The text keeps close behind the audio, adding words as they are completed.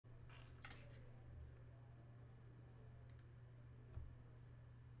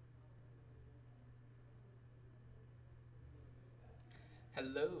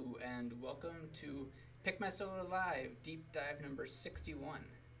Hello and welcome to Pick My Solar Live Deep Dive number 61.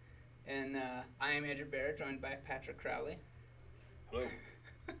 And I am Andrew Barrett, joined by Patrick Crowley. Hello.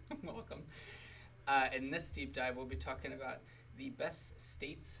 Welcome. In this deep dive, we'll be talking about the best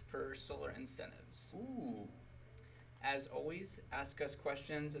states for solar incentives. Ooh. As always, ask us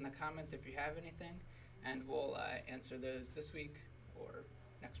questions in the comments if you have anything, and we'll answer those this week or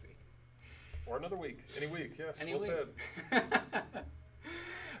next week. Or another week. Any week, yes. Any well week. said.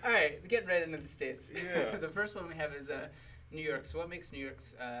 All right, let's get right into the states. Yeah. The first one we have is New York. So what makes New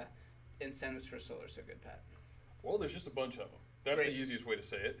York's incentives for solar so good, Pat? Well, there's just a bunch of them. That's Great. the easiest way to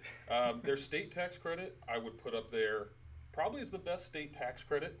say it. Their state tax credit, I would put up there, probably is the best state tax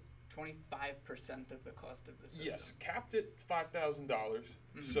credit. 25% of the cost of the system. Yes, capped at $5,000.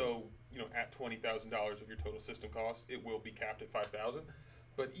 Mm-hmm. So, at $20,000 of your total system cost, it will be capped at $5,000.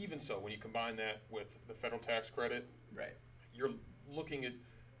 But even so, when you combine that with the federal tax credit, Right. you're looking at,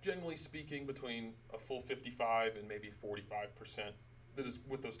 generally speaking, between a full 55 and maybe 45% that is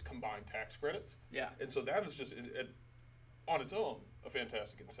with those combined tax credits. Yeah. And so that is just, on its own, a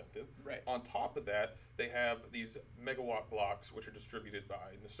fantastic incentive. Right. On top of that, they have these megawatt blocks, which are distributed by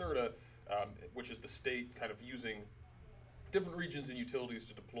NYSERDA, which is the state kind of using different regions and utilities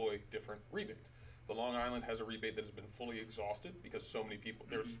to deploy different rebates. The Long Island has a rebate that has been fully exhausted because so many people.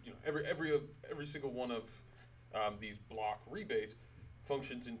 There's every single one of these block rebates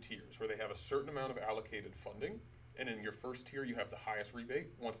functions in tiers where they have a certain amount of allocated funding, and in your first tier you have the highest rebate.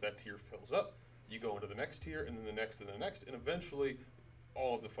 Once that tier fills up, you go into the next tier, and then the next, and the next, and eventually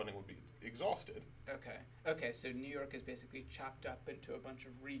all of the funding would be exhausted. Okay, so New York is basically chopped up into a bunch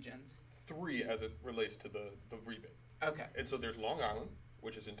of regions. 3 as it relates to the rebate. Okay. And so there's Long Island,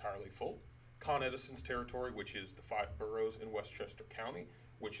 which is entirely full. Con Edison's territory, which is the 5 boroughs in Westchester County,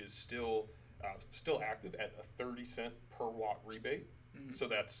 which is still active at a 30-cent per watt rebate. Mm-hmm. So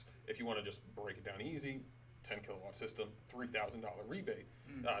that's, if you want to just break it down easy, 10 kilowatt system, $3,000 rebate.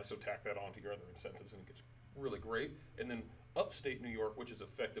 Mm-hmm. So tack that on to your other incentives, and it gets really great. And then upstate New York, which is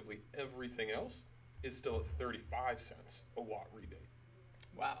effectively everything else, is still at 35 cents a watt rebate.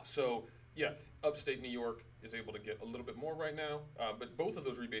 Wow. So, yeah, upstate New York is able to get a little bit more right now, but both of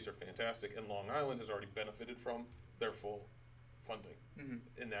those rebates are fantastic, and Long Island has already benefited from their full funding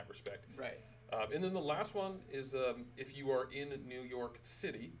in that respect. Right. And then the last one is if you are in New York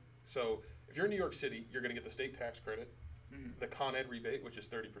City. So if you're in New York City, you're going to get the state tax credit, the Con Ed rebate, which is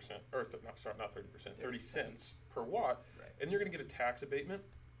 30%, or not 30%, 30 cents per watt, Right. and you're going to get a tax abatement,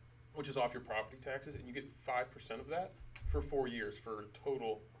 which is off your property taxes, and you get 5% of that for 4 years for a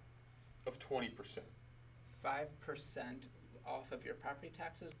total of 20%. 5% off of your property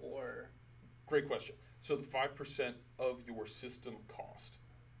taxes, or Great question. So the 5% of your system cost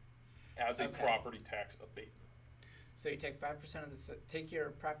as a Okay. property tax abatement. so you take 5% of take your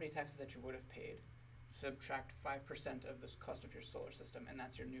property taxes that you would have paid, subtract 5% of the cost of your solar system, and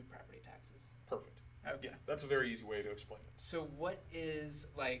that's your new property taxes. Perfect. Okay. Yeah, that's a very easy way to explain it. So what is,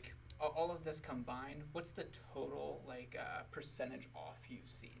 like, all of this combined, what's the total, like, percentage off you've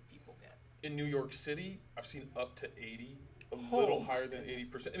seen people get? In New York City, I've seen up to 80, a Oh little my higher than goodness.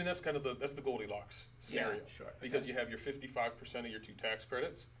 80%. I mean, that's kind of the Goldilocks scenario. Yeah, sure. Because Okay. you have your 55% of your 2 tax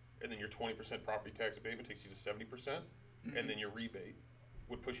credits, and then your 20% property tax abatement takes you to 70%, and then your rebate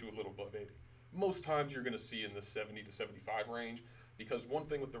would push you a little above 80. Most times you're going to see in the 70 to 75 range, because one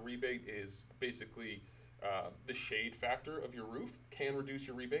thing with the rebate is basically the shade factor of your roof can reduce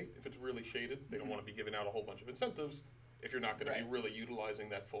your rebate if it's really shaded. They don't want to be giving out a whole bunch of incentives if you're not going to be Right. really utilizing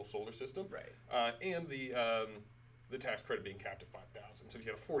that full solar system. Right. And the tax credit being capped at $5,000. So if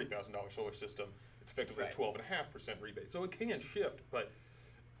you have a $40,000 solar system, it's effectively Right. a 12.5% rebate. So it can shift, but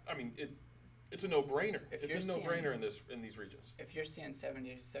I mean it's a no-brainer. If It's you're a no-brainer seeing- in these regions. If you're seeing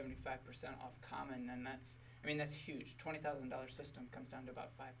 70 to 75% off common, then that's huge. $20,000 system comes down to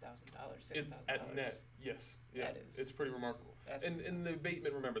about $5,000, $6,000. At net, yes. Yeah, That is- it's pretty remarkable. that's And the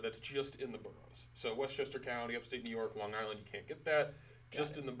abatement, remember, that's just in the boroughs. So Westchester County, upstate New York, Long Island, you can't get that.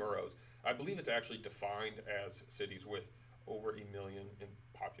 Just it. in the boroughs. I believe it's actually defined as cities with over 1 million in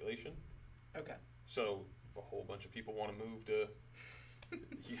population. Okay. So if a whole bunch of people want to move to,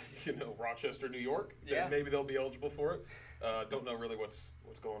 Rochester, New York, then Yeah. maybe they'll be eligible for it. Don't know really what's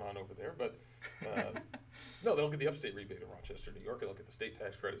going on over there, but no, they'll get the upstate rebate in Rochester, New York, and they'll get the state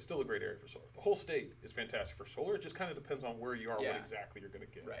tax credit. It's still a great area for solar. The whole state is fantastic for solar. It just kind of depends on where you are, Yeah. what exactly you're going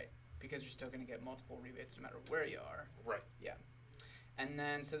to get. Right. Because you're still going to get multiple rebates no matter where you are. Right. Yeah. And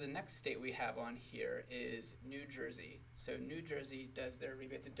then, so the next state we have on here is New Jersey. So New Jersey does their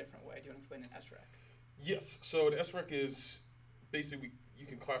rebates a different way. Do you want to explain an SREC? Yes. So an SREC is basically, you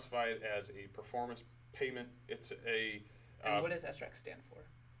can classify it as a performance payment. It's a And what does SREC stand for?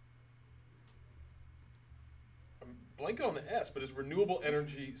 I'm blanking on the S, but it's Renewable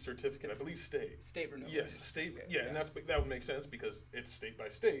Energy Certificate. It's I believe state. State renewable. Yes, energy. state. Okay, Yeah, and that would make sense because it's state by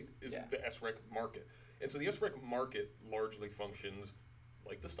state is Yeah. the SREC market, and so the SREC market largely functions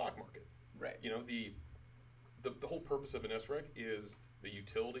like the stock market. right. You know, the whole purpose of an SREC is the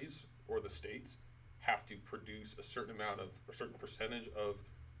utilities or the states have to produce a certain percentage of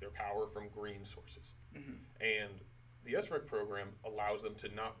their power from green sources, and the SREC program allows them to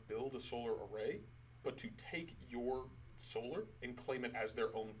not build a solar array, but to take your solar and claim it as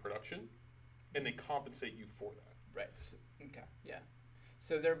their own production, and they compensate you for that. Right. So, okay. Yeah.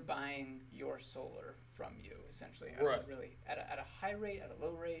 So they're buying your solar from you essentially. Right. Really at a high rate, at a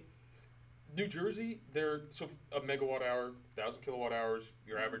low rate. New Jersey, so a megawatt hour, 1,000 kilowatt hours.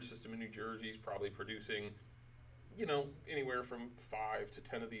 Your average system in New Jersey is probably producing, anywhere from 5 to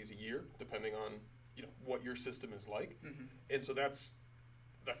 10 of these a year, depending on what your system is like. And so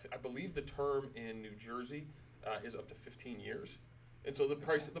I believe the term in New Jersey is up to 15 years. And so the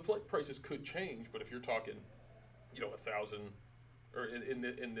prices could change, but if you're talking, 1,000, or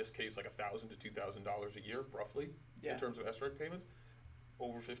in this case, like $1,000 to $2,000 a year, roughly, in terms of SREC payments,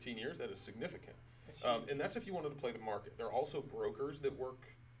 over 15 years, that is significant. And that's if you wanted to play the market. There are also brokers that work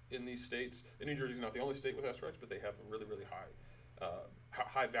in these states. And New Jersey's not the only state with SRECs, but they have a really, really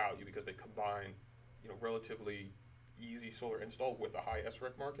high value because they combine, relatively easy solar install with a high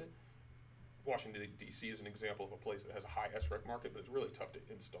SREC market. Washington, D.C. is an example of a place that has a high SREC market, but it's really tough to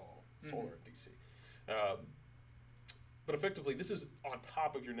install solar in D.C. But effectively, this is on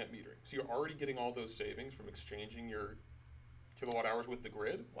top of your net metering. So you're already getting all those savings from exchanging your kilowatt hours with the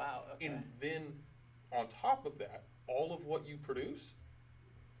grid. Wow, okay. And then on top of that, all of what you produce,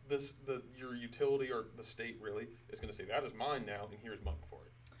 your utility or the state really is going to say, that is mine now, and here's money for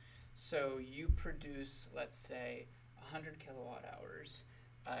it. So you produce, let's say, 100 kilowatt hours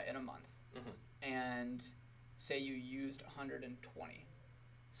in a month, and say you used 120.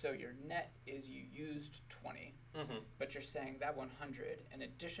 So your net is you used 20, but you're saying that 100, in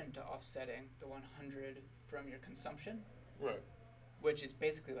addition to offsetting the 100 from your consumption, right, which is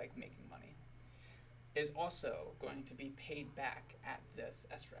basically like making money, is also going to be paid back at this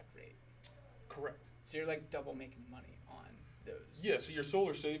SREC rate. Correct. So you're like double making money on those. Yeah, so your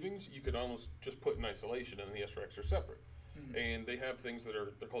solar savings, you could almost just put in isolation, and the SRECs are separate. And they have things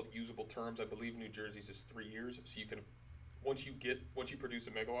they're called usable terms. I believe New Jersey's is 3 years. So you can, once you produce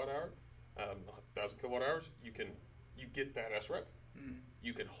a megawatt hour, 1,000 kilowatt hours, you get that SREC.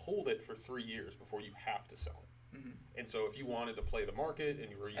 You can hold it for 3 years before you have to sell it. And so if you wanted to play the market and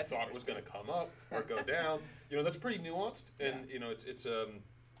you thought it was going to come up or go down, that's pretty nuanced. And it's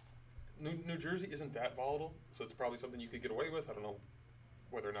New Jersey isn't that volatile, so it's probably something you could get away with. I don't know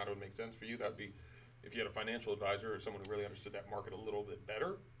whether or not it would make sense for you. That'd be if you had a financial advisor or someone who really understood that market a little bit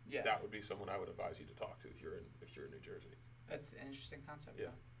better. Yeah. That would be someone I would advise you to talk to if you're in New Jersey. That's an interesting concept. Yeah.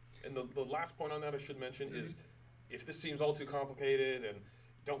 And the last point on that I should mention is, if this seems all too complicated and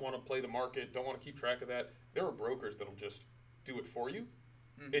don't want to play the market, don't want to keep track of that, there are brokers that'll just do it for you,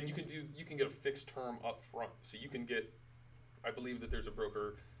 and you can get a fixed term up front. So you can get, I believe that there's a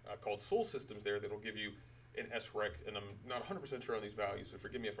broker called Sol Systems there that'll give you an SREC, and I'm not 100% sure on these values, so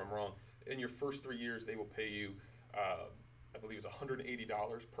forgive me if I'm wrong. In your first 3 years, they will pay you, I believe it's $180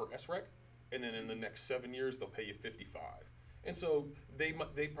 per SREC, and then in the next 7 years, they'll pay you $55. And so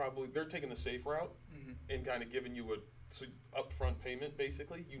they're taking the safe route and kind of giving you a upfront payment.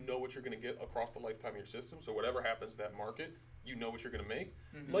 Basically, you know what you're going to get across the lifetime of your system. So whatever happens to that market, you know what you're going to make.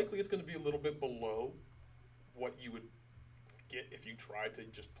 Likely, it's going to be a little bit below what you would get if you tried to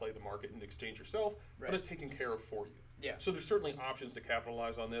just play the market and exchange yourself, but it's taken care of for you. Yeah. So there's certainly options to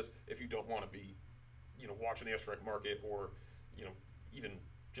capitalize on this if you don't want to be, watching the SREC market or, even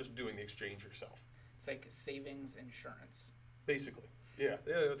just doing the exchange yourself. It's like savings insurance. Basically. Yeah,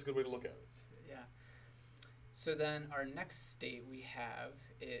 that's a good way to look at it. Yeah. So then our next state we have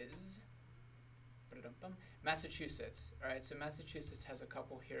is Massachusetts. All right, so Massachusetts has a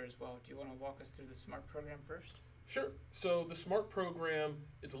couple here as well. Do you want to walk us through the SMART program first? Sure. So the SMART program,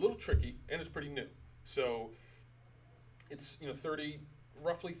 it's a little tricky and it's pretty new. So it's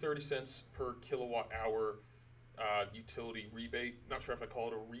roughly 30 cents per kilowatt hour utility rebate. Not sure if I call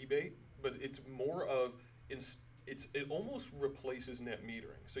it a rebate, but it's more of it almost replaces net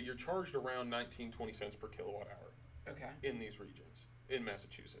metering. So you're charged around 19-20 cents per kilowatt hour. Okay. In these regions in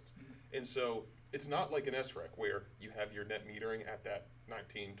Massachusetts. And so it's not like an SREC where you have your net metering at that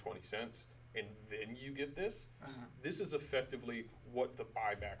 19-20 cents and then you get this. This is effectively what the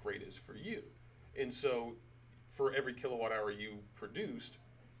buyback rate is for you. And so for every kilowatt hour you produced,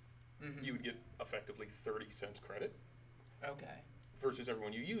 you would get effectively 30 cents credit. Okay. Versus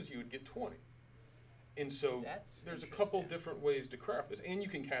everyone you use, you would get 20. And so That's there's a couple interesting. different ways to craft this, and you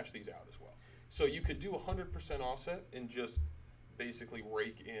can cash these out as well. So you could do 100% offset and just basically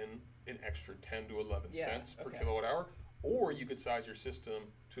rake in an extra 10 to 11 Yeah, cents per okay. kilowatt hour, or you could size your system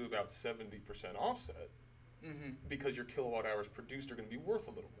to about 70% offset Mm-hmm. because your kilowatt hours produced are going to be worth a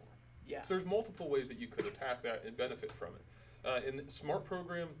little more. Yeah. So there's multiple ways that you could attack that and benefit from it. In the SMART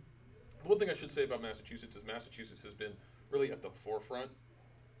program, the one thing I should say about Massachusetts is Massachusetts has been really at the forefront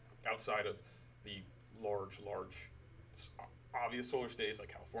outside of the large, obvious solar states like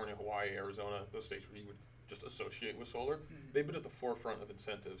California, Hawaii, Arizona, those states where you would just associate with solar. Mm-hmm. They've been at the forefront of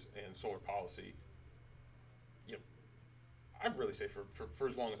incentives and solar policy. You know, I'd really say for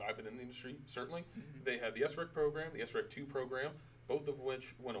as long as I've been in the industry, certainly. Mm-hmm. They had the SREC program, the SREC 2 program, both of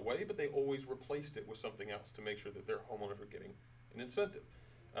which went away, but they always replaced it with something else to make sure that their homeowners were getting an incentive.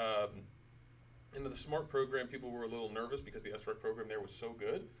 In the SMART program, people were a little nervous because the SREC program there was so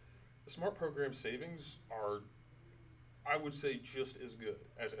good. The SMART program savings are, I would say, just as good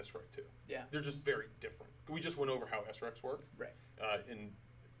as SREC 2. Yeah. They're just very different. We just went over how SRECs work. Right. In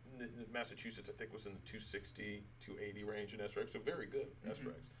Massachusetts, I think was in the 260, 280 range in SRECs, so very good Mm-hmm.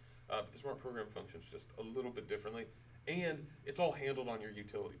 SRECs. But the SMART program functions just a little bit differently, and it's all handled on your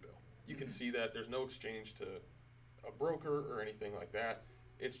utility bill. You can Mhm. see that there's no exchange to a broker or anything like that.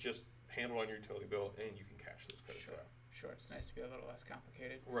 It's just handled on your utility bill, and you can cash those credits Sure. out. Sure. It's nice to be a little less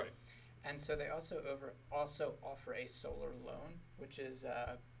complicated. Right. And so they also offer a solar loan, which is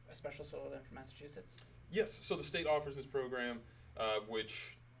a special solar loan for Massachusetts. Yes. So the state offers this program,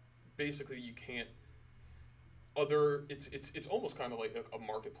 which basically you can't. It's almost kind of like a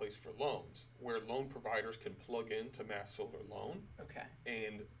marketplace for loans, where loan providers can plug into Mass Solar Loan Okay.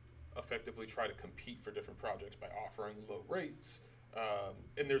 and effectively try to compete for different projects by offering low rates.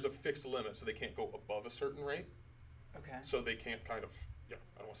 And there's a fixed limit, so they can't go above a certain rate. Okay. So they can't kind of, I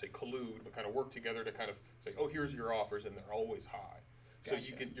don't want to say collude, but kind of work together to kind of say, oh, here's your offers, and they're always high. So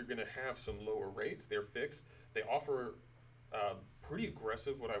Gotcha. you're going to have some lower rates. They're fixed. They offer pretty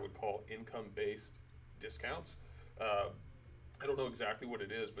aggressive, what I would call income-based discounts. I don't know exactly what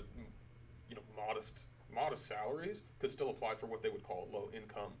it is, but modest salaries could still apply for what they would call a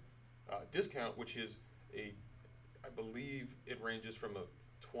low-income discount, which is I believe it ranges from a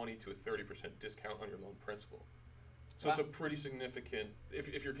 20 to a 30% discount on your loan principal. So Wow. it's a pretty significant,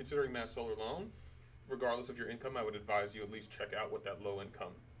 if you're considering Mass Solar Loan, regardless of your income, I would advise you at least check out what that low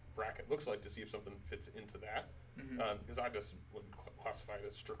income bracket looks like to see if something fits into that. Mm-hmm. Because I just wouldn't classify it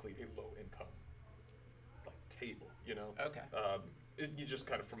as strictly a low income table, Okay. You just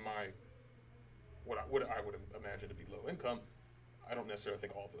kind of from what I would imagine to be low income, I don't necessarily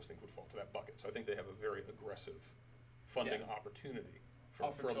think all of those things would fall to that bucket. So I think they have a very aggressive funding Yeah. opportunity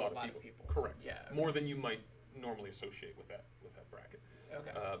Offered for a to lot of people. Correct. Yeah. More than you might normally associate with that bracket.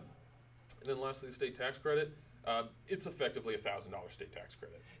 Okay. And then lastly, the state tax credit. It's effectively a $1,000 state tax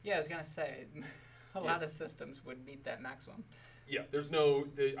credit. Yeah, I was gonna say, a lot of systems would meet that maximum. Yeah,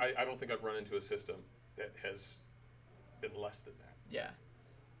 I don't think I've run into a system that has been less than that. Yeah.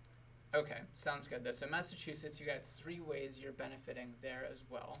 Okay, sounds good. So Massachusetts, you got 3 ways you're benefiting there as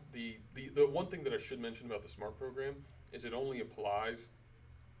well. The one thing that I should mention about the SMART program is it only applies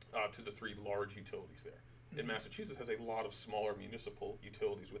to the 3 large utilities there. And Mhm. Massachusetts has a lot of smaller municipal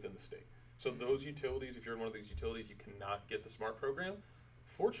utilities within the state. So those utilities, if you're in one of these utilities, you cannot get the SMART program.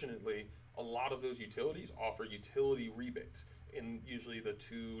 Fortunately, a lot of those utilities offer utility rebates in usually the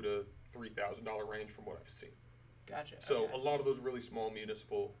 $2,000 to $3,000 range from what I've seen. Gotcha. So okay. a lot of those really small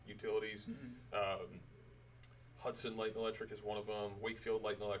municipal utilities, Mhm. Hudson Light and Electric is one of them, Wakefield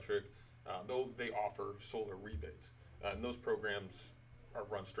Light and Electric, though they offer solar rebates. And those programs are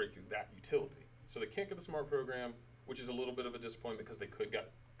run straight through that utility. So they can't get the SMART program, which is a little bit of a disappointment because they could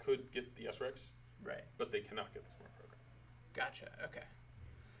get the SRECs, Right. but they cannot get the SMART program. Gotcha. Okay.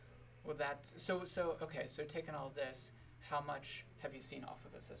 Well, so taking all this, how much have you seen off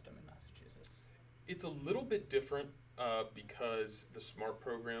of the system in Massachusetts? It's a little bit different because the SMART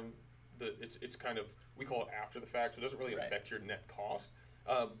program, it's kind of, we call it after the fact, so it doesn't really Right. affect your net cost.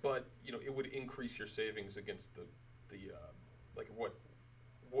 But it would increase your savings against the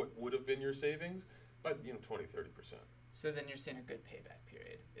what would have been your savings by 20-30%. So then you're seeing a good payback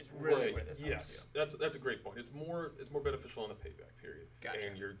period. Is really Right. where this Yes, helps that's a great point. It's more beneficial in the payback period Gotcha.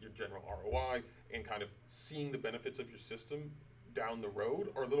 and your general ROI, and kind of seeing the benefits of your system down the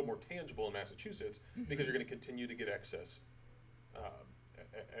road are a little more tangible in Massachusetts you. because you're going to continue to get excess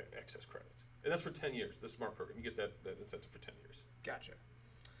credits, and that's for 10 years. The SMART program, you get that incentive for 10 years. Gotcha.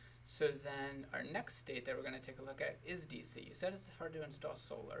 So then our next state that we're going to take a look at is DC. You said it's hard to install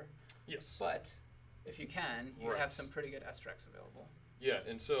solar, Yes. but if you can, you have some pretty good SRECs available. Yeah,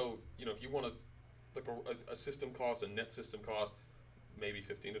 and so, if you want to, like a system cost, a net system cost, maybe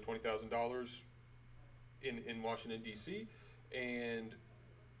 $15,000 to $20,000 in Washington, D.C., and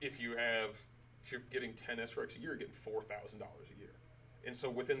if you're getting 10 SRECs a year, you're getting $4,000 a year. And so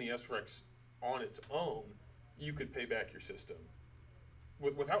within the SRECs on its own, you could pay back your system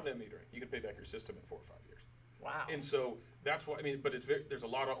without net metering. You could pay back your system in 4 or 5 years. Wow. And so that's why, but there's a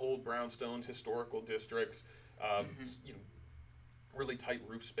lot of old brownstones, historical districts, really tight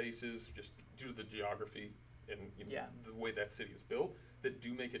roof spaces, just due to the geography and the way that city is built, that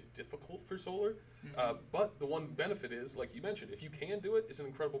do make it difficult for solar. But the one benefit is, like you mentioned, if you can do it, it's an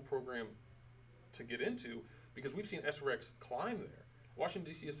incredible program to get into, because we've seen SRECs climb there.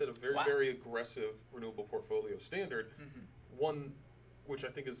 Washington, D.C. has set a very, very aggressive renewable portfolio standard, one which I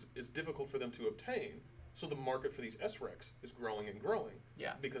think is difficult for them to obtain. So the market for these SRECs is growing and growing,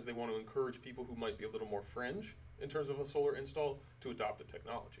 because they want to encourage people who might be a little more fringe in terms of a solar install to adopt the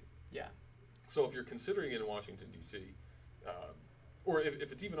technology. Yeah. So if you're considering it in Washington, D.C., or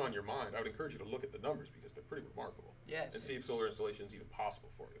if it's even on your mind, I would encourage you to look at the numbers, because they're pretty remarkable. Yes. And see if solar installation is even possible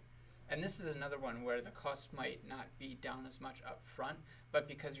for you. And this is another one where the cost might not be down as much up front, but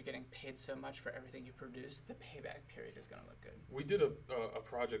because you're getting paid so much for everything you produce, the payback period is going to look good. We did a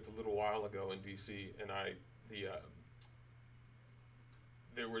project a little while ago in D.C., and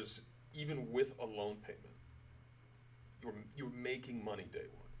there was, even with a loan payment, you were making money day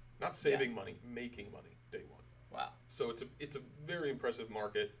one. Not saving money, making money day one. Wow. So it's a very impressive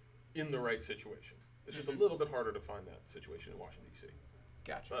market in the right situation. It's just a little bit harder to find that situation in Washington, D.C.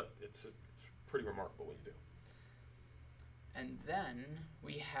 Gotcha. But it's pretty remarkable when you do. And then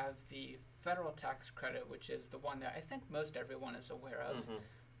we have the federal tax credit, which is the one that I think most everyone is aware of.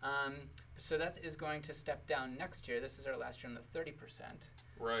 So that is going to step down next year. This is our last year on the 30%.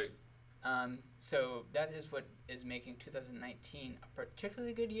 Right. So that is what is making 2019 a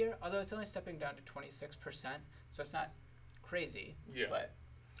particularly good year, although it's only stepping down to 26%, so it's not crazy. Yeah. But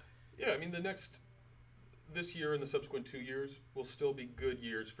yeah, this year and the subsequent 2 years will still be good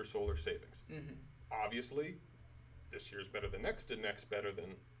years for solar savings. Obviously, this year's better than next, and next better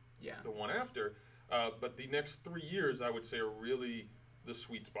than the one after. But the next 3 years, I would say, are really the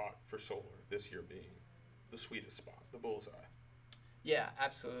sweet spot for solar, this year being the sweetest spot, the bullseye. Yeah,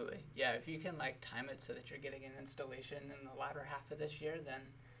 absolutely. Yeah, if you can time it so that you're getting an installation in the latter half of this year, then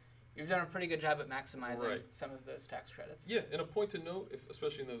you've done a pretty good job at maximizing some of those tax credits. Yeah, and a point to note,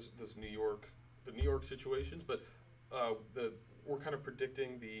 especially in those New York situations, but we're kind of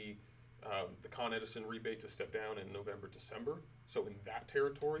predicting the Con Edison rebate to step down in November, December. So in that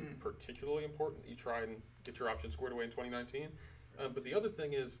territory, particularly important, you try and get your options squared away in 2019. But the other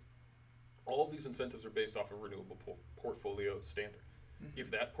thing is, all of these incentives are based off a renewable portfolio standard.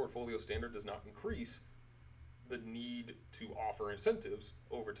 If that portfolio standard does not increase, the need to offer incentives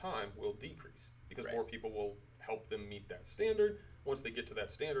over time will decrease, because more people will help them meet that standard. Once they get to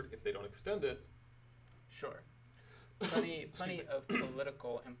that standard, if they don't extend it, plenty of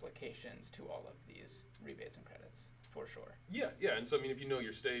political implications to all of these rebates and credits, for sure. Yeah, and so if you know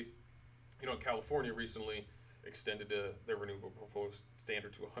your state, California recently extended their renewable portfolio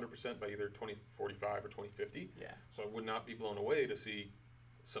standard to 100% by either 2045 or 2050. Yeah. So I would not be blown away to see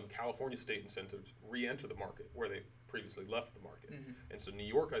some California state incentives re-enter the market where they've previously left the market. And so New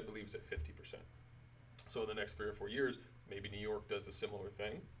York, I believe, is at 50%. So in the next 3 or 4 years, maybe New York does a similar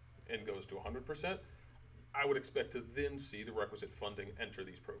thing and goes to 100%. I would expect to then see the requisite funding enter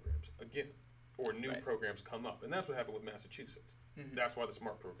these programs again, or new programs come up. And that's what happened with Massachusetts. That's why the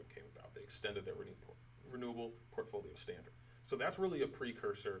SMART program came about. They extended their renewable portfolio standard. So that's really a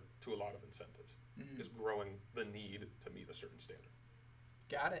precursor to a lot of incentives, is growing the need to meet a certain standard.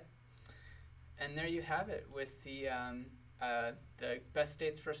 Got it. And there you have it with the best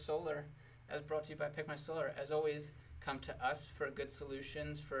states for solar, as brought to you by Pick My Solar. As always, come to us for good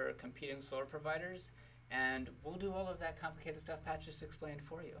solutions for competing solar providers, and we'll do all of that complicated stuff Pat just explained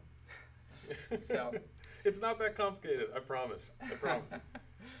for you. So it's not that complicated, I promise.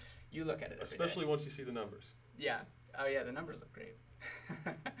 You look at it especially once you see the numbers. Yeah. Oh yeah, the numbers look great.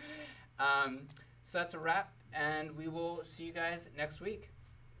 So that's a wrap, and we will see you guys next week.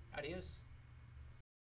 Adios.